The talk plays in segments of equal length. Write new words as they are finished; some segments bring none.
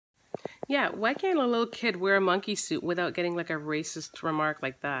Yeah, why can't a little kid wear a monkey suit without getting like a racist remark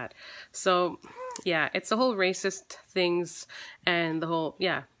like that? So yeah, it's the whole racist things and the whole,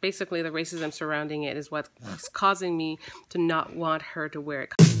 yeah, basically the racism surrounding it is what's causing me to not want her to wear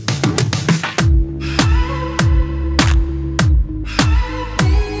it.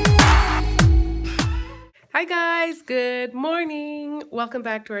 Hi guys, good morning. Welcome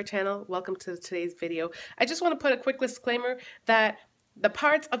back to our channel. Welcome to today's video. I just want to put a quick disclaimer that the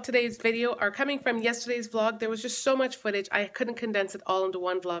parts of today's video are coming from yesterday's vlog. There was just so much footage, I couldn't condense it all into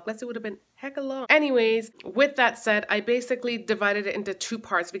one vlog. It would have been hecka long. Anyways, with that said, I basically divided it into two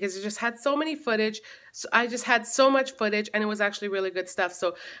parts because it just had so many footage. So I just had so much footage and it was actually really good stuff.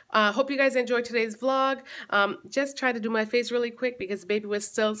 So hope you guys enjoyed today's vlog. Just try to do my face really quick because baby was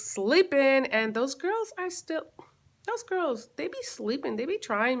still sleeping and those girls, they be sleeping. They be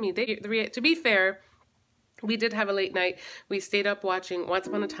trying me. To be fair, we did have a late night. We stayed up watching Once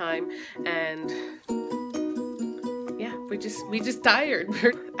Upon a Time and yeah, we just tired.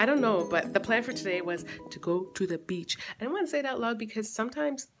 I don't know, but the plan for today was to go to the beach. I don't want to say it out loud because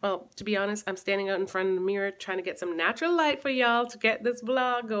sometimes, well, to be honest, I'm standing out in front of the mirror trying to get some natural light for y'all to get this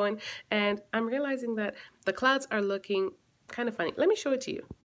vlog going. And I'm realizing that the clouds are looking kind of funny. Let me show it to you.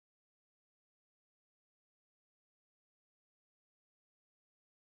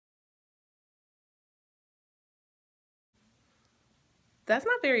 That's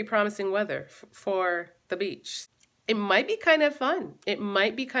not very promising weather for the beach. It might be kind of fun. It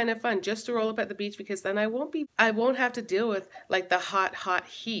might be kind of fun just to roll up at the beach because then I won't have to deal with like the hot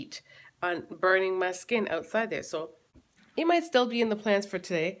heat on burning my skin outside there. So it might still be in the plans for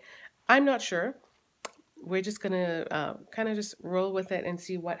today. I'm not sure. We're just gonna kind of just roll with it and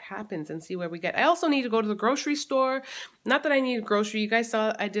see what happens and see where we get. I also need to go to the grocery store. Not that I need a grocery. You guys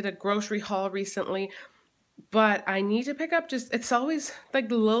saw I did a grocery haul recently. But I need to pick up it's always like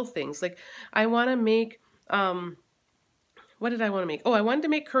the little things. Like I want to make, what did I want to make? Oh, I wanted to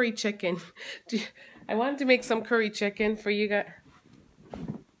make curry chicken. I wanted to make some curry chicken for you guys.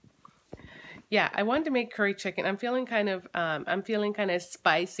 Yeah, I wanted to make curry chicken. I'm feeling kind of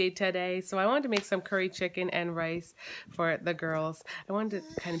spicy today. So I wanted to make some curry chicken and rice for the girls. I wanted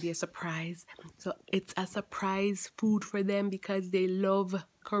to kind of be a surprise. So it's a surprise food for them because they love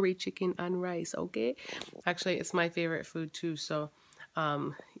curry chicken and rice, okay? Actually, it's my favorite food too. So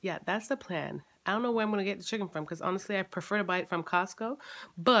yeah, that's the plan. I don't know where I'm going to get the chicken from because honestly, I prefer to buy it from Costco.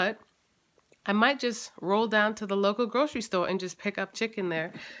 But I might just roll down to the local grocery store and just pick up chicken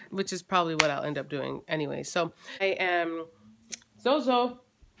there, which is probably what I'll end up doing anyway. So I am, Zozo,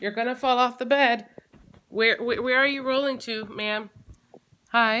 you're gonna fall off the bed. Where are you rolling to, ma'am?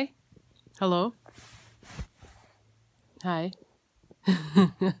 Hi. Hello. Hi.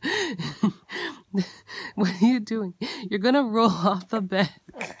 What are you doing? You're gonna roll off the bed.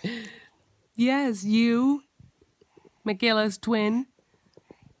 Yes, you. Michaela's twin.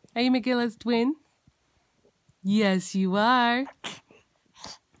 Are you Michaela's twin? Yes, you are.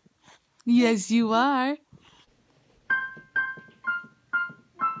 Yes, you are.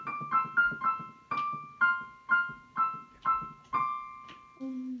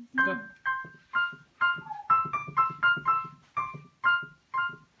 Go.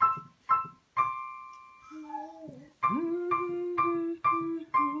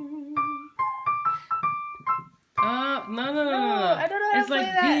 No. I don't know how it's to like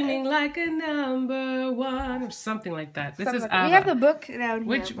play that. Beaming like a number one or something like that. This is ABBA. We have the book down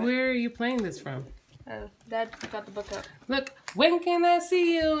here. Where are you playing this from? Dad got the book up. Look, when can I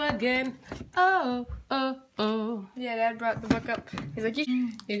see you again? Oh. Yeah, Dad brought the book up. He's like,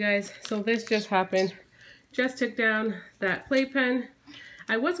 you guys, so this just happened. Just took down that playpen.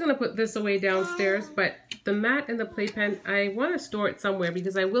 I was going to put this away downstairs, but the mat and the playpen, I want to store it somewhere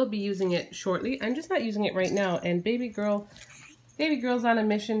because I will be using it shortly. I'm just not using it right now. And baby girl's on a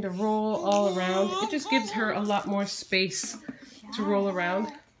mission to roll all around. It just gives her a lot more space to roll around.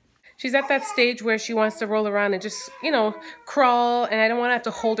 She's at that stage where she wants to roll around and just, you know, crawl, and I don't want to have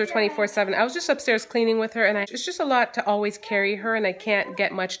to hold her 24/7. I was just upstairs cleaning with her, and it's just a lot to always carry her, and I can't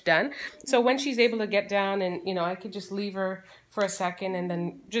get much done. So when she's able to get down and, you know, I could just leave her for a second and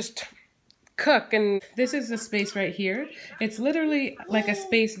then just cook. And this is the space right here. It's literally like a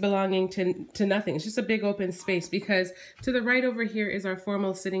space belonging to nothing. It's just a big open space because to the right over here is our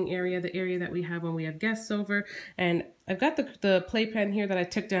formal sitting area, the area that we have when we have guests over. And I've got the playpen here that I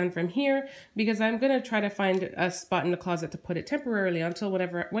took down from here because I'm going to try to find a spot in the closet to put it temporarily until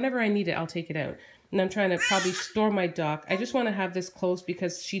whenever I need it, I'll take it out. And I'm trying to probably store my dock. I just want to have this close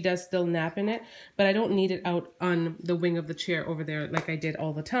because she does still nap in it, but I don't need it out on the wing of the chair over there like I did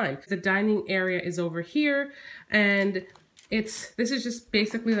all the time. The dining area is over here, and this is just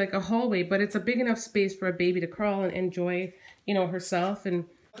basically like a hallway, but it's a big enough space for a baby to crawl and enjoy, you know, herself. And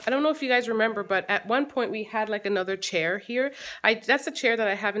I don't know if you guys remember, but at one point we had like another chair here. That's the chair that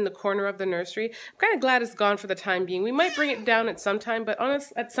I have in the corner of the nursery. I'm kind of glad it's gone for the time being. We might bring it down at some time, but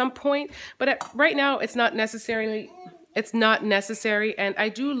at some point. But right now it's not necessary, and I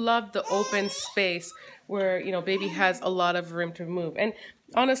do love the open space where, you know, baby has a lot of room to move. And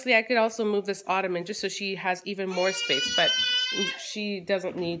honestly, I could also move this ottoman just so she has even more space, but she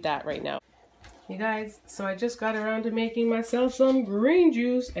doesn't need that right now. You guys, so I just got around to making myself some green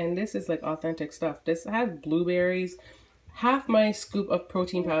juice, and this is like authentic stuff. This has blueberries, half my scoop of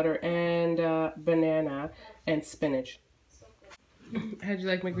protein powder, and banana and spinach. How'd you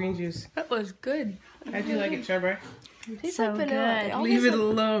like my green juice? That was good. How'd you like it, Sharbar? So good. Leave it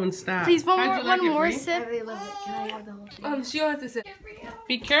alone. Stop. Please, one more sip. I really love it. Can I have the whole thing? She wants to sip.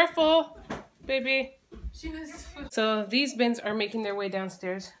 Be careful, baby. So these bins are making their way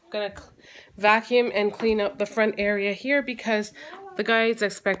downstairs. I'm gonna vacuum and clean up the front area here because the guy is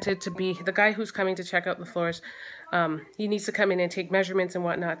expected to be, the guy who's coming to check out the floors, he needs to come in and take measurements and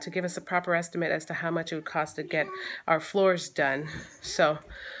whatnot to give us a proper estimate as to how much it would cost to get our floors done. So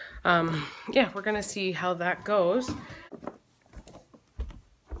yeah, we're gonna see how that goes.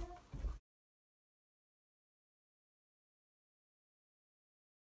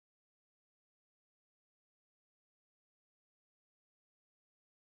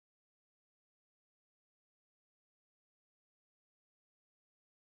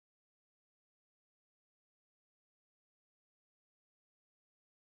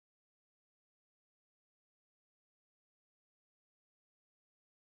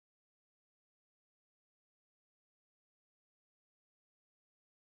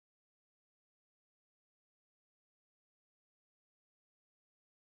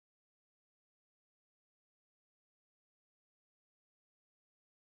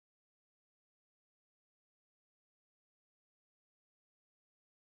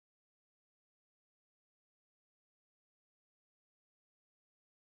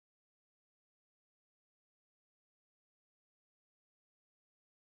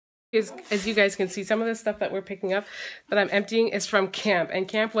 As you guys can see, some of the stuff that we're picking up that I'm emptying is from camp, and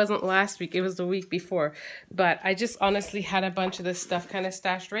camp wasn't last week, it was the week before. But I just honestly had a bunch of this stuff kind of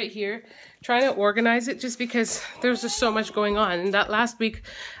stashed right here, trying to organize it just because there's just so much going on. And that last week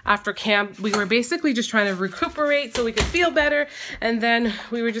after camp, we were basically just trying to recuperate so we could feel better, and then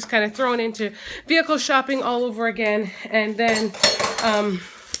we were just kind of thrown into vehicle shopping all over again. And then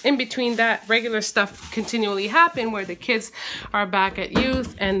in between that, regular stuff continually happen where the kids are back at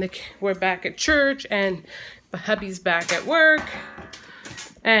youth and we're back at church and the hubby's back at work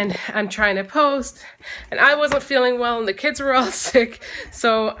and I'm trying to post and I wasn't feeling well and the kids were all sick.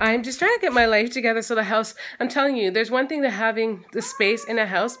 So I'm just trying to get my life together. So the house, I'm telling you, there's one thing to having the space in a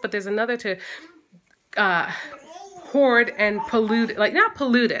house, but there's another to hoard and pollute, like not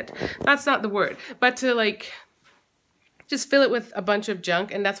pollute it, that's not the word, but to like just fill it with a bunch of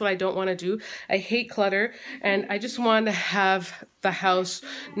junk, and that's what I don't want to do. I hate clutter, and I just want to have the house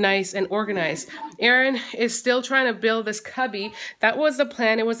nice and organized. Aaron is still trying to build this cubby. That was the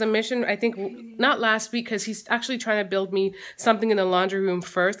plan. It was a mission, I think, not last week, because he's actually trying to build me something in the laundry room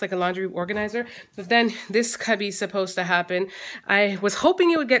first, like a laundry room organizer. But then this cubby's supposed to happen. I was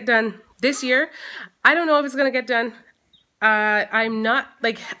hoping it would get done this year. I don't know if it's going to get done. I'm not,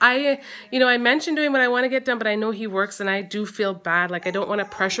 like, I mentioned to him what I want to get done, but I know he works and I do feel bad. Like, I don't want to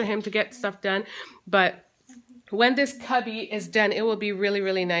pressure him to get stuff done, but when this cubby is done, it will be really,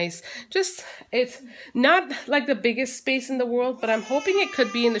 really nice. Just, it's not like the biggest space in the world, but I'm hoping it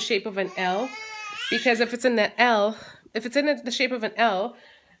could be in the shape of an L, because if it's in the shape of an L,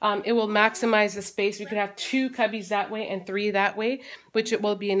 it will maximize the space. We could have 2 cubbies that way and 3 that way, which it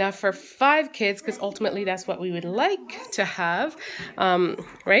will be enough for 5 kids, because ultimately that's what we would like to have,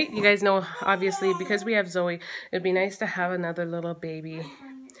 right? You guys know, obviously, because we have Zoe, it'd be nice to have another little baby,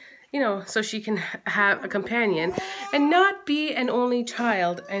 you know, so she can have a companion and not be an only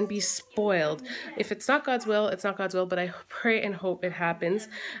child and be spoiled. If it's not God's will, it's not God's will, but I pray and hope it happens.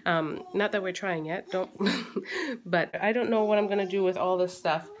 Not that we're trying yet, but I don't know what I'm going to do with all this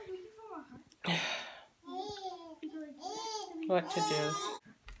stuff. What to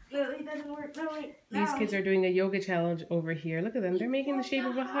do. These kids are doing a yoga challenge over here. Look at them. They're making the shape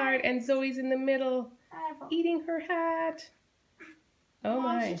of a heart, and Zoe's in the middle eating her hat. Oh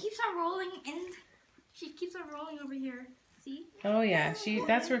my. She keeps on rolling and she keeps on rolling over here. See? Oh yeah,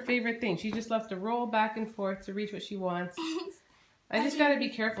 that's her favorite thing. She just loves to roll back and forth to reach what she wants. I just gotta be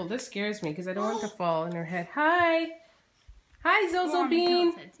careful. This scares me because I don't want it to fall in her head. Hi! Hi, Zozo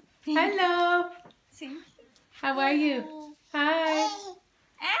Bean! Hello! How are you? Hi.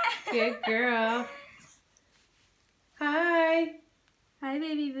 Good girl. Hi. Hi,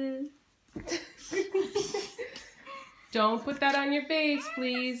 baby boo. Don't put that on your face,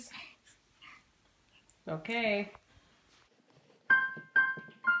 please. Okay.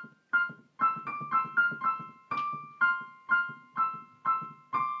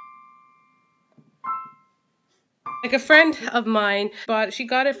 Like a friend of mine, she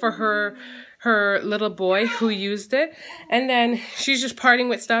got it for her little boy who used it, and then she's just parting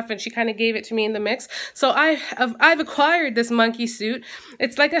with stuff, and she kind of gave it to me in the mix. So I've acquired this monkey suit.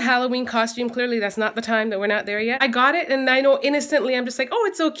 It's like a Halloween costume. Clearly that's not the time, that we're not there yet. I got it, and I know innocently I'm just like, oh,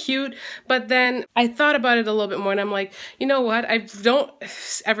 it's so cute. But then I thought about it a little bit more, and I'm like, you know what? I don't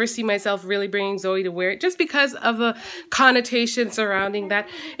ever see myself really bringing Zoe to wear it, just because of the connotation surrounding that.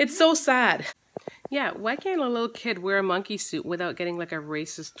 It's so sad. Yeah, why can't a little kid wear a monkey suit without getting like a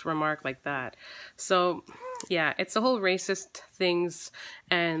racist remark like that? So, yeah, it's the whole racist things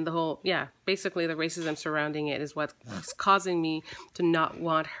and the whole, yeah, basically the racism surrounding it is what's causing me to not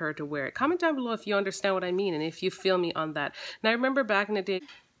want her to wear it. Comment down below if you understand what I mean and if you feel me on that. And I remember back in the day,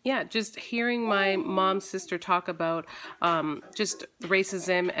 yeah, just hearing my mom's sister talk about just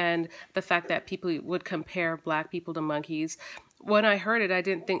racism and the fact that people would compare black people to monkeys. When I heard it, I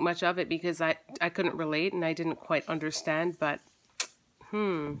didn't think much of it because I couldn't relate and I didn't quite understand. But,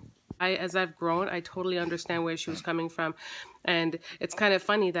 as I've grown, I totally understand where she was coming from. And it's kind of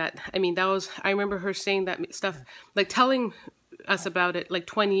funny that, I mean, I remember her saying that stuff, like telling us about it like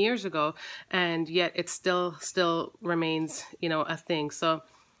 20 years ago, and yet it still remains, you know, a thing. So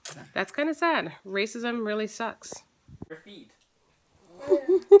that's kind of sad. Racism really sucks. Your feet.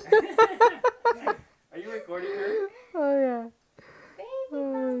 Are you recording her? Oh, yeah.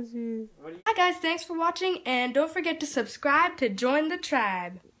 Oh, geez. Hi guys, thanks for watching, and don't forget to subscribe to join the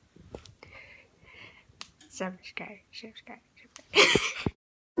tribe. Subscribe.